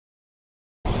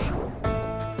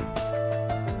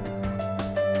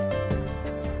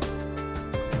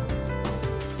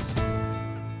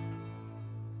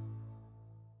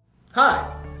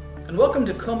Hi, and welcome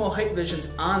to Qomo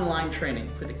HiteVision's online training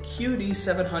for the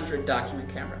QD700 document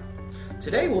camera.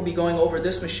 Today we'll be going over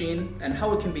this machine and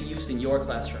how it can be used in your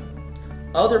classroom.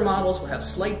 Other models will have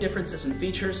slight differences in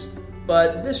features,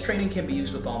 but this training can be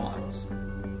used with all models.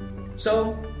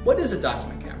 So, what is a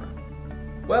document camera?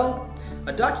 Well,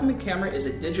 a document camera is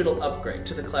a digital upgrade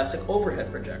to the classic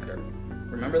overhead projector.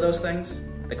 Remember those things?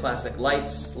 The classic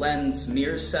lights, lens,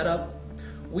 mirrors setup?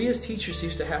 We as teachers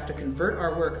used to have to convert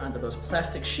our work onto those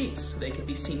plastic sheets so they could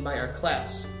be seen by our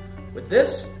class. With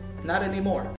this, not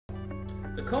anymore.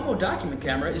 The Qomo document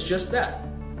camera is just that,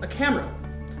 a camera.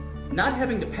 Not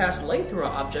having to pass light through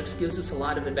our objects gives us a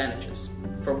lot of advantages.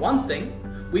 For one thing,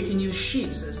 we can use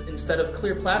sheets instead of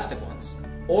clear plastic ones.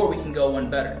 Or we can go one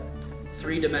better,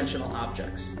 three-dimensional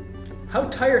objects. How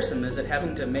tiresome is it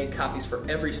having to make copies for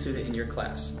every student in your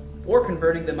class, or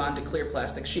converting them onto clear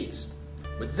plastic sheets?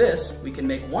 With this, we can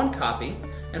make one copy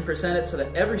and present it so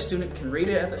that every student can read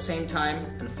it at the same time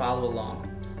and follow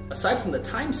along. Aside from the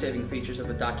time-saving features of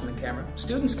the document camera,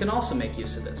 students can also make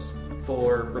use of this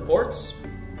for reports,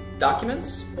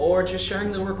 documents, or just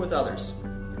sharing their work with others.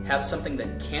 Have something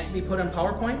that can't be put on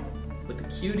PowerPoint? With the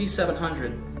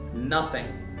QD700, nothing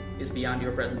is beyond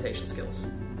your presentation skills.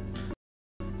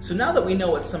 So now that we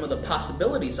know what some of the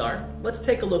possibilities are, let's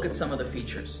take a look at some of the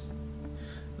features.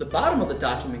 The bottom of the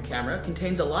document camera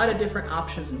contains a lot of different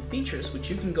options and features which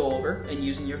you can go over and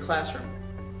use in your classroom.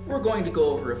 We're going to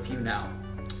go over a few now.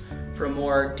 For a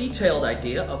more detailed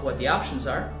idea of what the options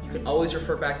are, you can always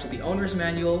refer back to the owner's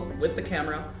manual with the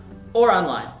camera or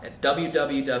online at www.qomo.com.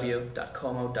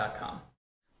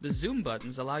 The zoom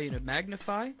buttons allow you to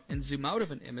magnify and zoom out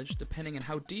of an image depending on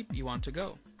how deep you want to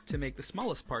go, to make the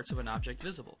smallest parts of an object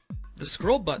visible. The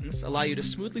scroll buttons allow you to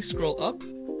smoothly scroll up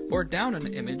or down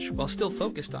an image while still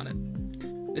focused on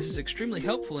it. This is extremely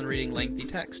helpful in reading lengthy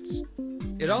texts.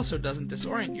 It also doesn't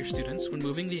disorient your students when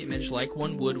moving the image like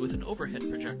one would with an overhead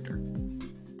projector.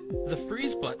 The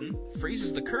freeze button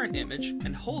freezes the current image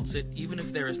and holds it even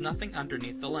if there is nothing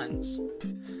underneath the lens.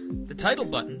 The title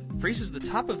button freezes the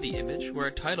top of the image where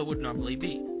a title would normally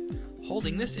be.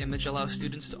 Holding this image allows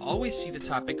students to always see the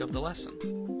topic of the lesson.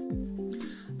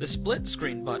 The split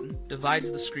screen button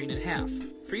divides the screen in half,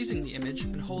 freezing the image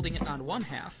and holding it on one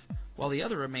half, while the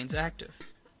other remains active.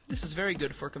 This is very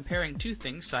good for comparing two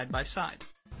things side by side.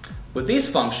 With these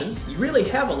functions, you really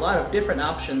have a lot of different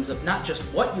options of not just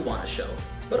what you want to show,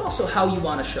 but also how you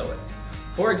want to show it.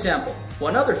 For example,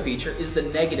 one other feature is the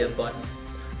negative button.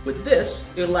 With this,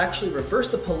 it will actually reverse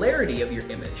the polarity of your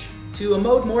image to a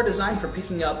mode more designed for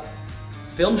picking up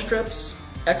film strips,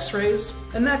 x-rays,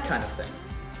 and that kind of thing.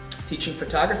 Teaching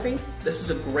photography, this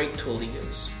is a great tool to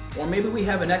use. Or maybe we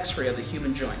have an x-ray of the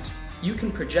human joint. You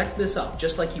can project this up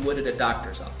just like you would at a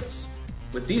doctor's office.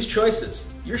 With these choices,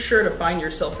 you're sure to find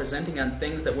yourself presenting on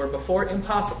things that were before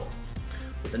impossible.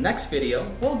 With the next video,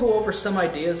 we'll go over some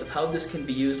ideas of how this can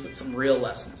be used with some real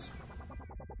lessons.